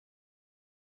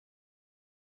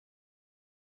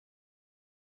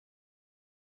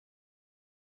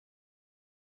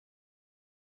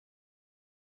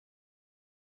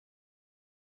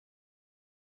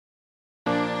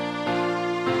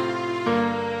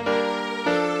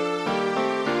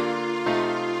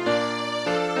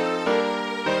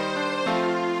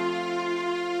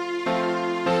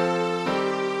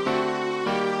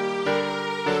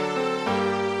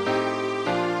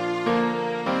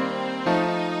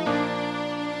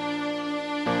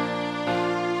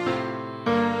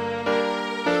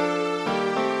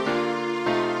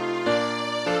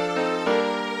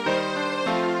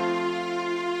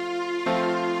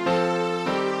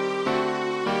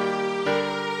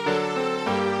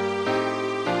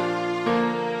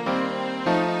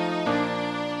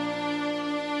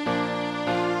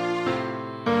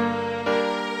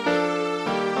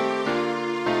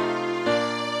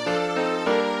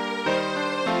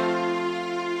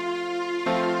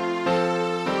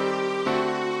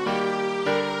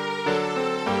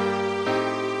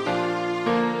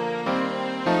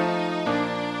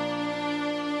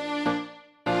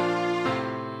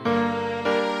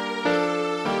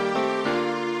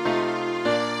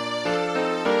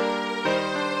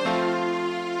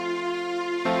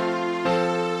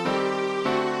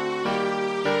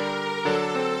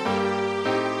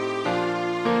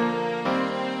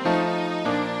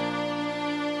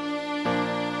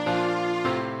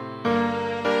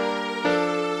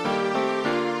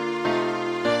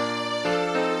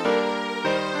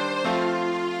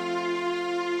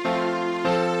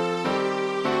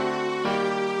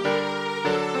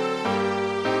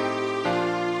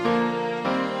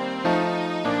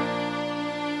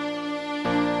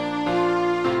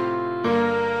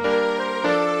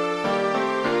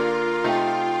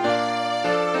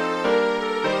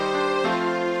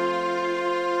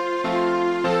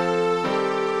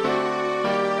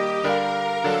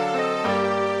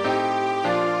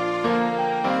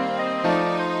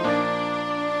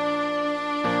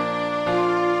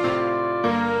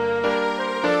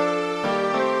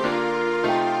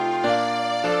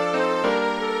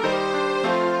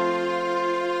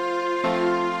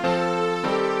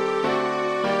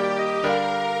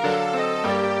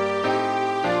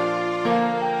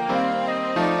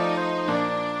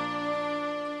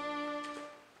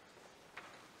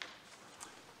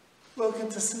Welcome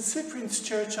to St Cyprian's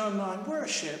Church online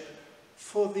worship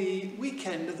for the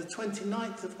weekend of the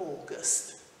 29th of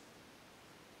August.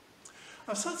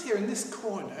 I'm sat here in this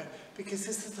corner because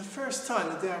this is the first time,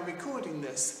 the day I'm recording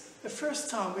this, the first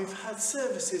time we've had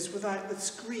services without the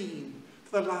screen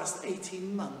for the last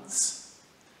 18 months.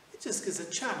 It just gives a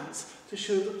chance to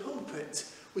show the pulpit,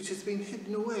 which has been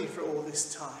hidden away for all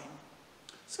this time.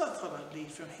 So I thought I'd lead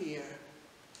from here.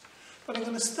 But I'm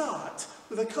going to start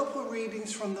with a couple of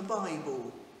readings from the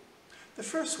Bible. The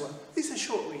first one, these are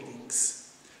short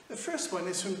readings. The first one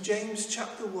is from James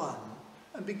chapter 1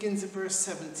 and begins at verse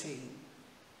 17.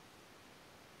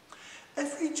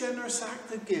 Every generous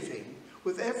act of giving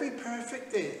with every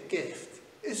perfect gift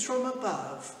is from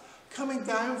above, coming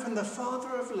down from the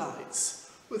Father of lights,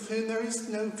 with whom there is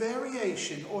no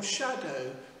variation or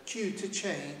shadow due to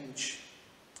change.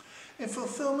 In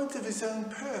fulfillment of his own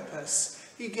purpose,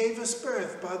 he gave us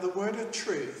birth by the word of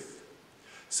truth,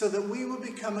 so that we will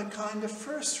become a kind of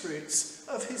firstfruits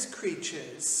of his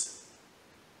creatures.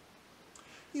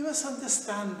 You must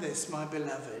understand this, my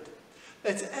beloved.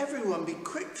 Let everyone be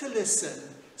quick to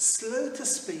listen, slow to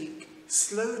speak,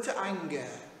 slow to anger,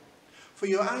 for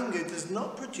your anger does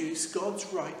not produce God's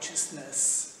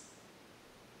righteousness.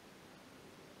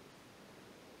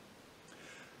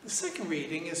 The second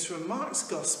reading is from Mark's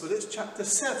Gospel, it's chapter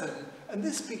 7, and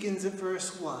this begins at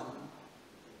verse 1.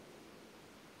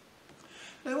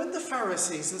 Now when the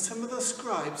Pharisees and some of the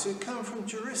scribes who come from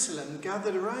Jerusalem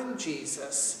gathered around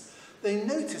Jesus, they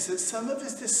noticed that some of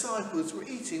his disciples were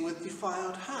eating with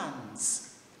defiled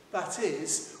hands, that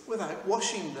is, without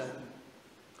washing them.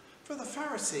 For the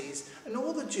Pharisees and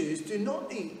all the Jews do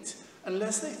not eat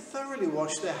unless they thoroughly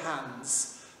wash their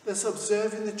hands, thus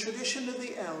observing the tradition of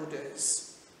the elders.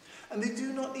 And they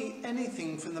do not eat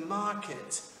anything from the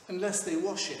market unless they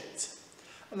wash it.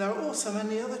 And there are also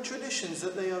many other traditions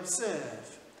that they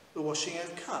observe, the washing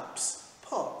of cups,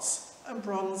 pots, and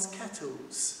bronze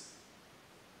kettles.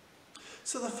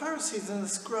 So the Pharisees and the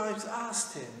scribes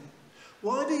asked him,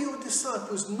 "Why do your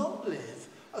disciples not live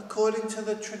according to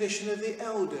the tradition of the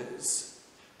elders,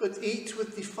 but eat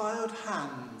with defiled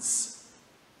hands?"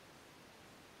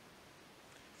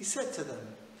 He said to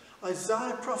them,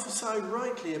 Isaiah prophesied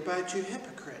rightly about you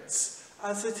hypocrites,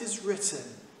 as it is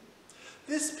written,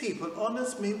 "This people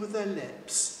honours me with their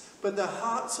lips, but their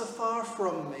hearts are far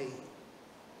from me.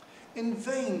 In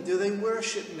vain do they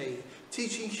worship me,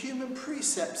 teaching human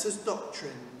precepts as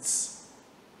doctrines.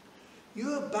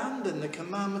 You abandon the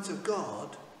commandment of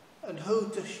God and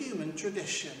hold to human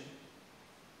tradition."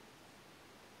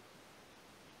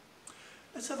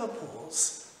 Let's have a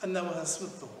pause and then we'll have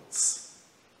some thoughts.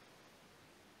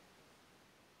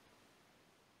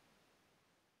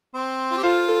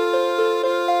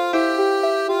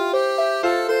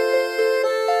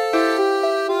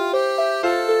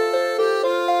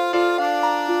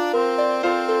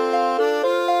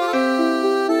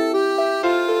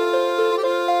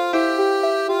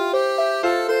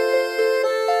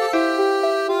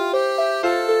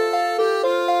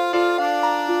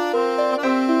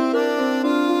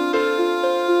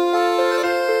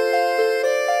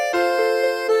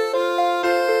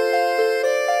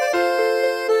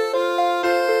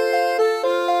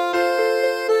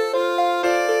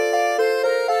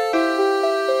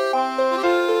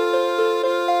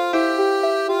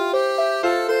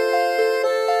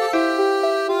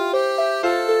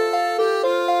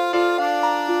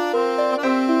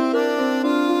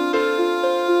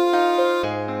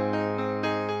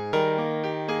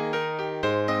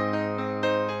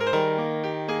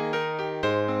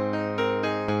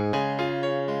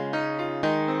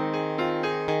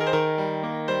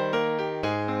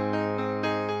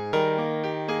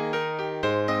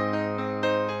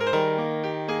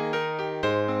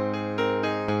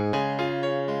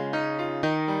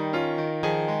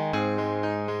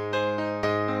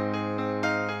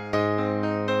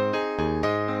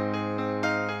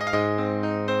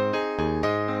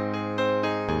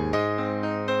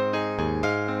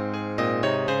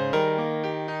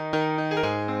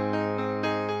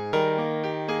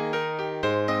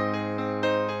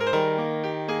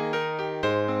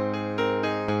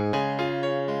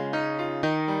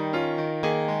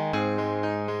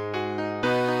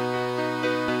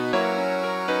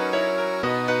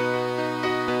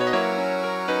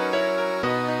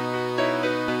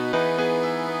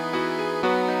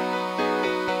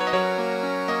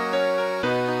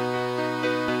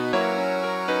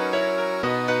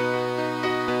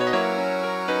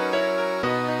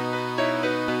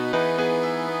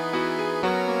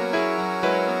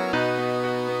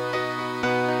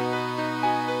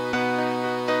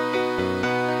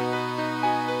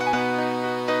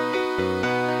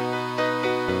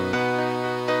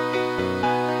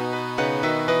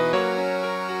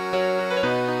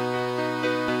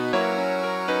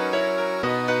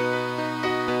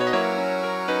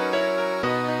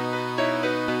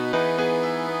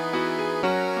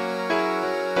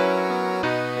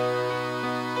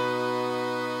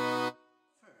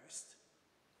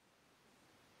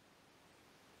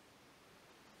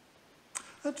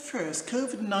 At first,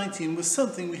 COVID-19 was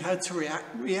something we had to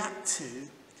react to,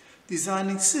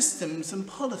 designing systems and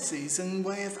policies and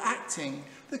way of acting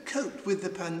that coped with the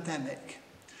pandemic.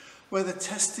 Whether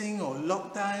testing or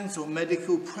lockdowns or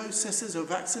medical processes or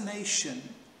vaccination,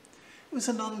 it was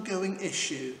an ongoing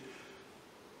issue.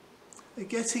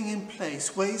 Getting in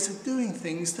place ways of doing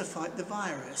things to fight the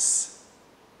virus.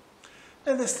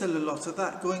 Now there's still a lot of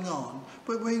that going on,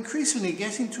 but we're increasingly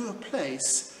getting to a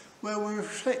place where we're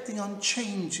reflecting on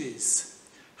changes,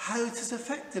 how it has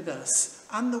affected us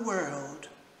and the world,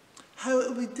 how it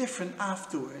will be different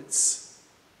afterwards.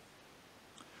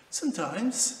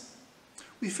 Sometimes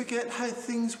we forget how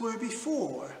things were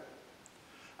before,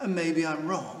 and maybe I'm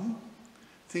wrong,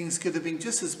 things could have been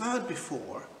just as bad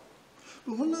before.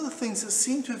 But one of the things that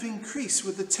seemed to have increased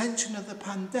with the tension of the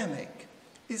pandemic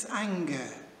is anger.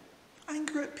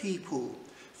 Anger at people,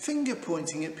 finger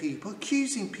pointing at people,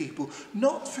 accusing people,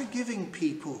 not forgiving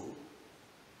people.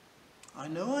 I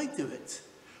know I do it.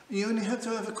 You only have to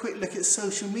have a quick look at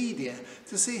social media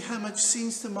to see how much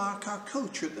seems to mark our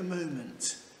culture at the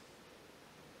moment.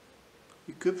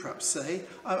 You could perhaps say,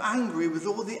 I'm angry with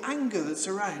all the anger that's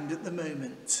around at the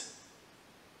moment.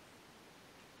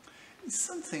 It's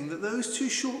something that those two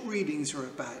short readings are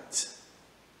about.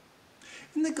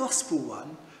 In the Gospel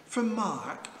one, from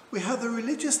Mark, we have the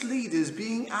religious leaders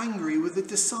being angry with the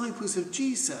disciples of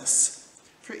Jesus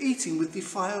for eating with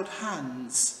defiled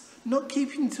hands, not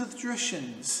keeping to the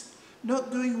traditions,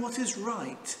 not doing what is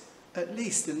right, at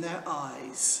least in their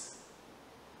eyes.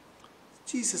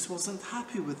 Jesus wasn't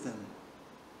happy with them.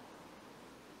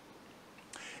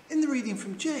 In the reading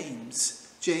from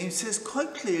James, James says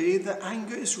quite clearly that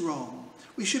anger is wrong.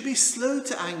 We should be slow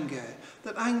to anger,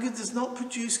 that anger does not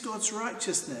produce God's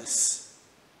righteousness.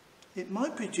 It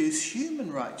might produce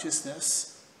human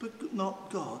righteousness, but not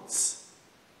God's.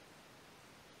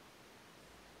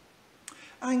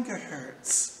 Anger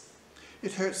hurts.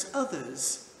 It hurts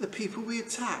others, the people we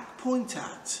attack, point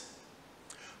at.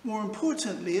 More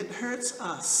importantly, it hurts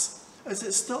us, as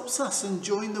it stops us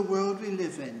enjoying the world we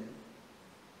live in.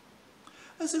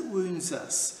 As it wounds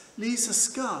us, leaves us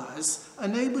scars,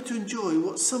 unable to enjoy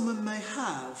what someone may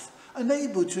have,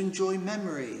 unable to enjoy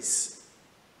memories.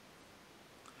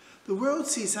 The world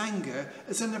sees anger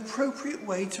as an appropriate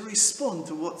way to respond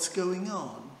to what's going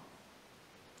on.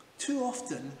 Too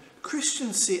often,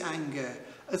 Christians see anger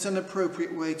as an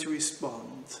appropriate way to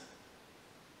respond.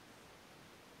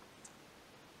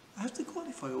 I have to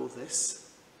qualify all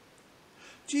this.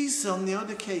 Jesus, on the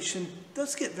odd occasion,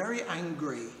 does get very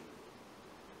angry.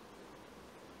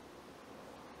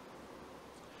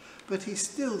 But he's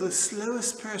still the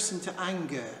slowest person to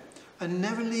anger and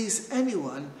never leaves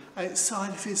anyone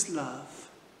outside of his love.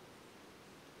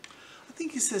 I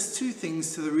think he says two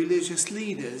things to the religious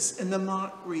leaders in the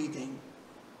Mark reading.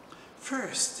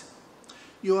 First,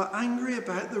 you are angry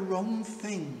about the wrong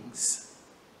things.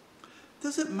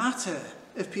 Does it matter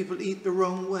if people eat the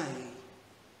wrong way?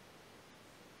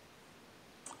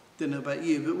 Don't know about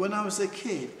you, but when I was a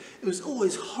kid, it was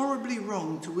always horribly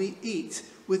wrong to eat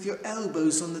with your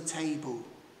elbows on the table.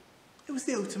 It was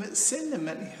the ultimate sin in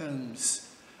many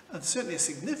homes, and certainly a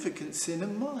significant sin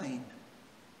in mine.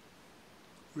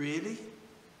 Really?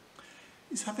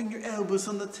 Is having your elbows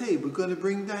on the table going to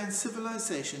bring down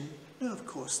civilization? No, of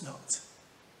course not.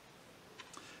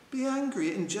 Be angry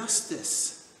at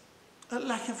injustice, at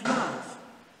lack of love,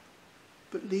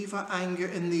 but leave our anger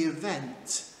in the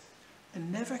event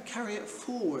and never carry it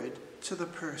forward to the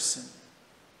person.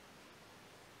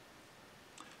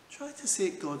 Try to see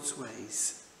it God's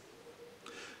ways.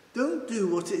 Don't do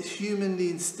what is humanly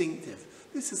instinctive.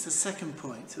 This is the second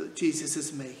point that Jesus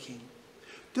is making.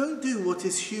 Don't do what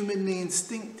is humanly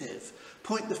instinctive.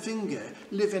 Point the finger,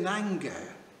 live in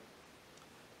anger.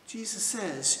 Jesus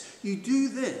says, you do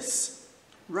this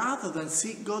rather than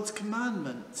seek God's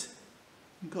commandment.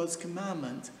 And God's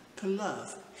commandment to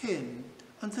love him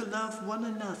and to love one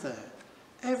another,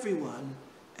 everyone,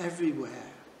 everywhere.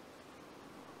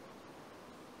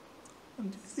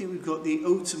 And I think we've got the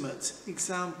ultimate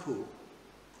example.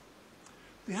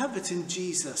 We have it in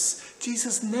Jesus.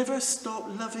 Jesus never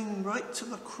stopped loving right to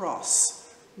the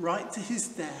cross, right to his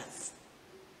death.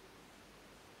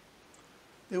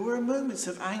 There were moments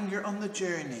of anger on the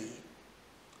journey,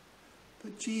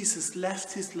 but Jesus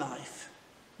left his life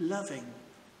loving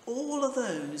all of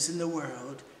those in the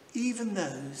world, even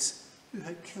those who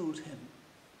had killed him.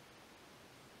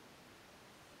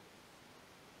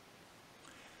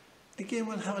 Again,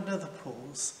 we'll have another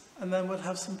pause, and then we'll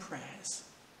have some prayers.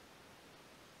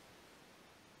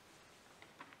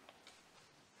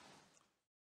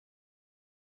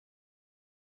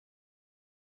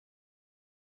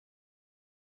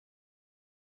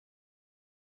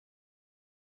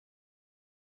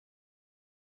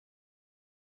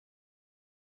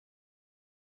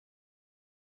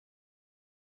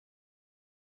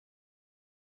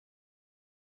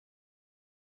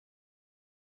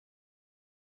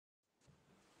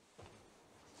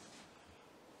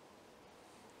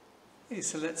 Okay,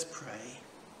 so let's pray.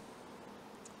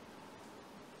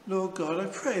 Lord God, I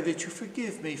pray that you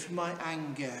forgive me for my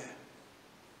anger,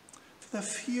 for the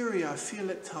fury I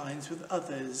feel at times with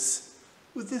others,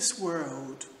 with this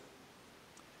world.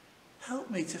 Help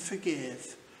me to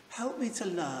forgive. Help me to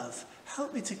love.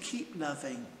 Help me to keep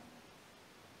loving.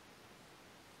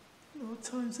 Lord,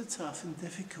 times are tough and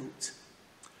difficult.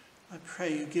 I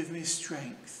pray you give me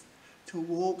strength to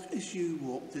walk as you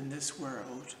walked in this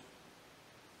world.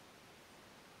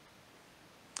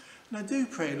 And I do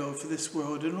pray, Lord, for this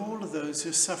world and all of those who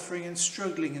are suffering and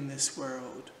struggling in this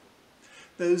world,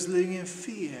 those living in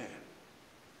fear.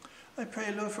 I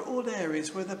pray, Lord, for all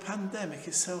areas where the pandemic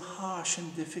is so harsh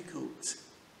and difficult.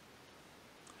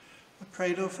 I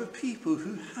pray, Lord, for people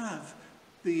who have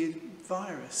the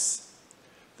virus,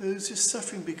 those who are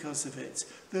suffering because of it,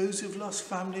 those who've lost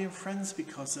family and friends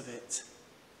because of it.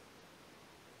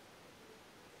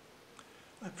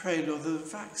 I pray, Lord, that the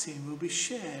vaccine will be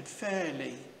shared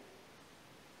fairly.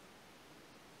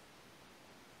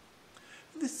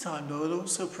 This time, Lord,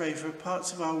 also pray for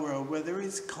parts of our world where there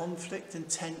is conflict and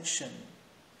tension.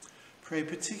 Pray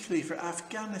particularly for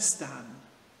Afghanistan.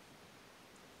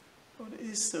 Lord, it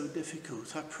is so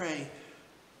difficult. I pray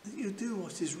that you do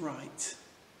what is right.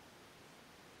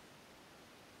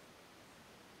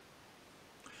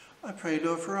 I pray,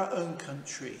 Lord, for our own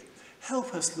country.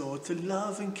 Help us, Lord, to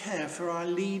love and care for our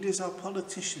leaders, our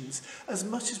politicians, as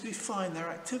much as we find their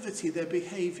activity, their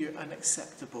behaviour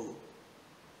unacceptable.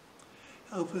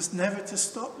 Help us never to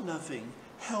stop loving,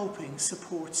 helping,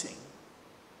 supporting.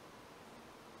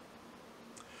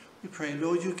 We pray,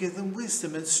 Lord, you give them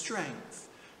wisdom and strength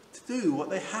to do what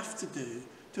they have to do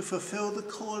to fulfill the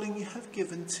calling you have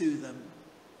given to them.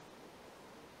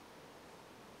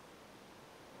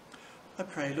 I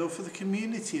pray, Lord, for the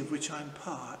community of which I'm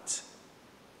part.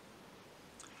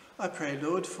 I pray,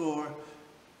 Lord, for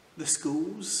the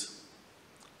schools,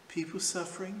 people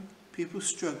suffering, people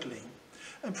struggling.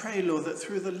 And pray, Lord, that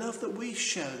through the love that we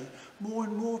show, more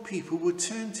and more people would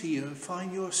turn to you and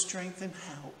find your strength and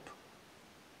help.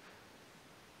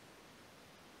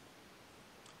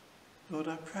 Lord,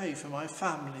 I pray for my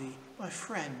family, my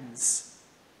friends,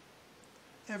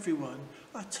 everyone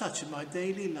I touch in my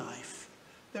daily life,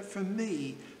 that from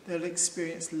me they'll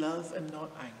experience love and not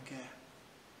anger.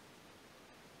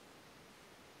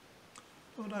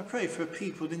 Lord, I pray for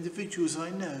people, individuals I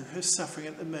know who are suffering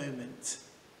at the moment.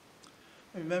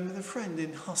 I remember the friend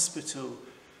in hospital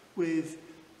with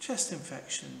chest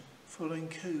infection following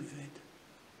COVID.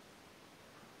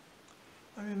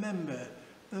 I remember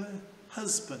the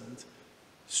husband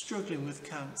struggling with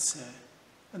cancer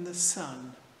and the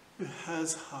son who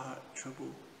has heart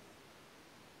trouble.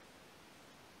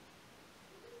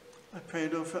 I pray,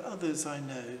 Lord, for others I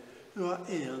know who are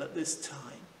ill at this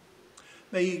time.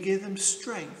 May you give them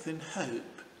strength and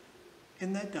hope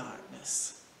in their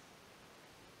darkness.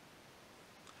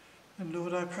 And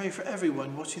Lord, I pray for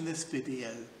everyone watching this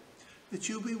video, that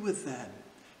you'll be with them.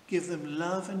 Give them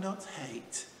love and not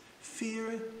hate.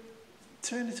 Fear,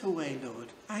 turn it away, Lord.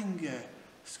 Anger,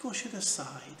 squash it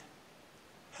aside.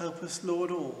 Help us, Lord,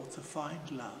 all to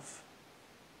find love.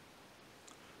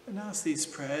 And ask these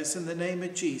prayers in the name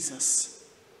of Jesus.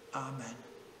 Amen.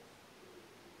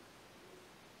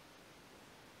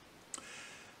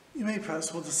 You may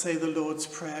perhaps want to say the Lord's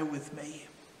Prayer with me.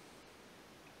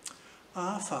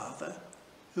 Our Father,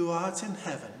 who art in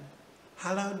heaven,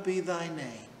 hallowed be thy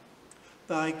name.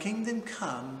 Thy kingdom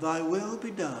come, thy will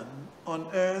be done, on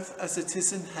earth as it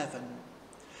is in heaven.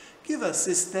 Give us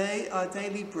this day our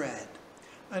daily bread,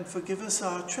 and forgive us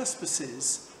our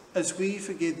trespasses, as we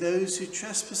forgive those who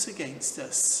trespass against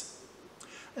us.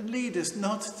 And lead us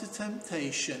not into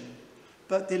temptation,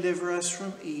 but deliver us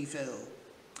from evil.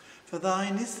 For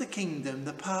thine is the kingdom,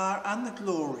 the power and the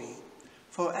glory,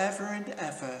 for ever and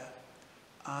ever.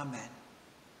 Amen.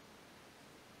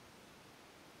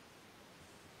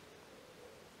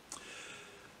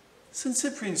 St.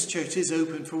 Cyprian's Church is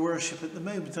open for worship at the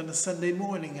moment on a Sunday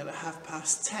morning at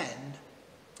 10:30,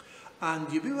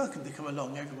 and you'll be welcome to come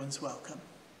along. Everyone's welcome.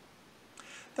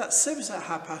 That service at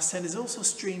 10:30 is also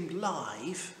streamed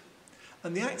live,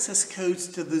 and the access codes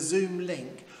to the Zoom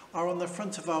link are on the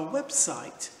front of our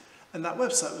website, and that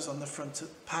website was on the front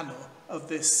panel of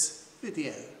this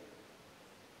video.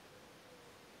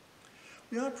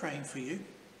 We are praying for you.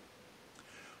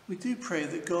 We do pray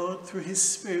that God, through his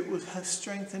Spirit, will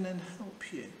strengthen and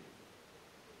help you.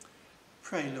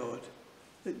 Pray, Lord,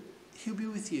 that he'll be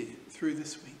with you through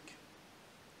this week.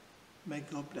 May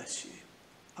God bless you.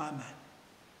 Amen.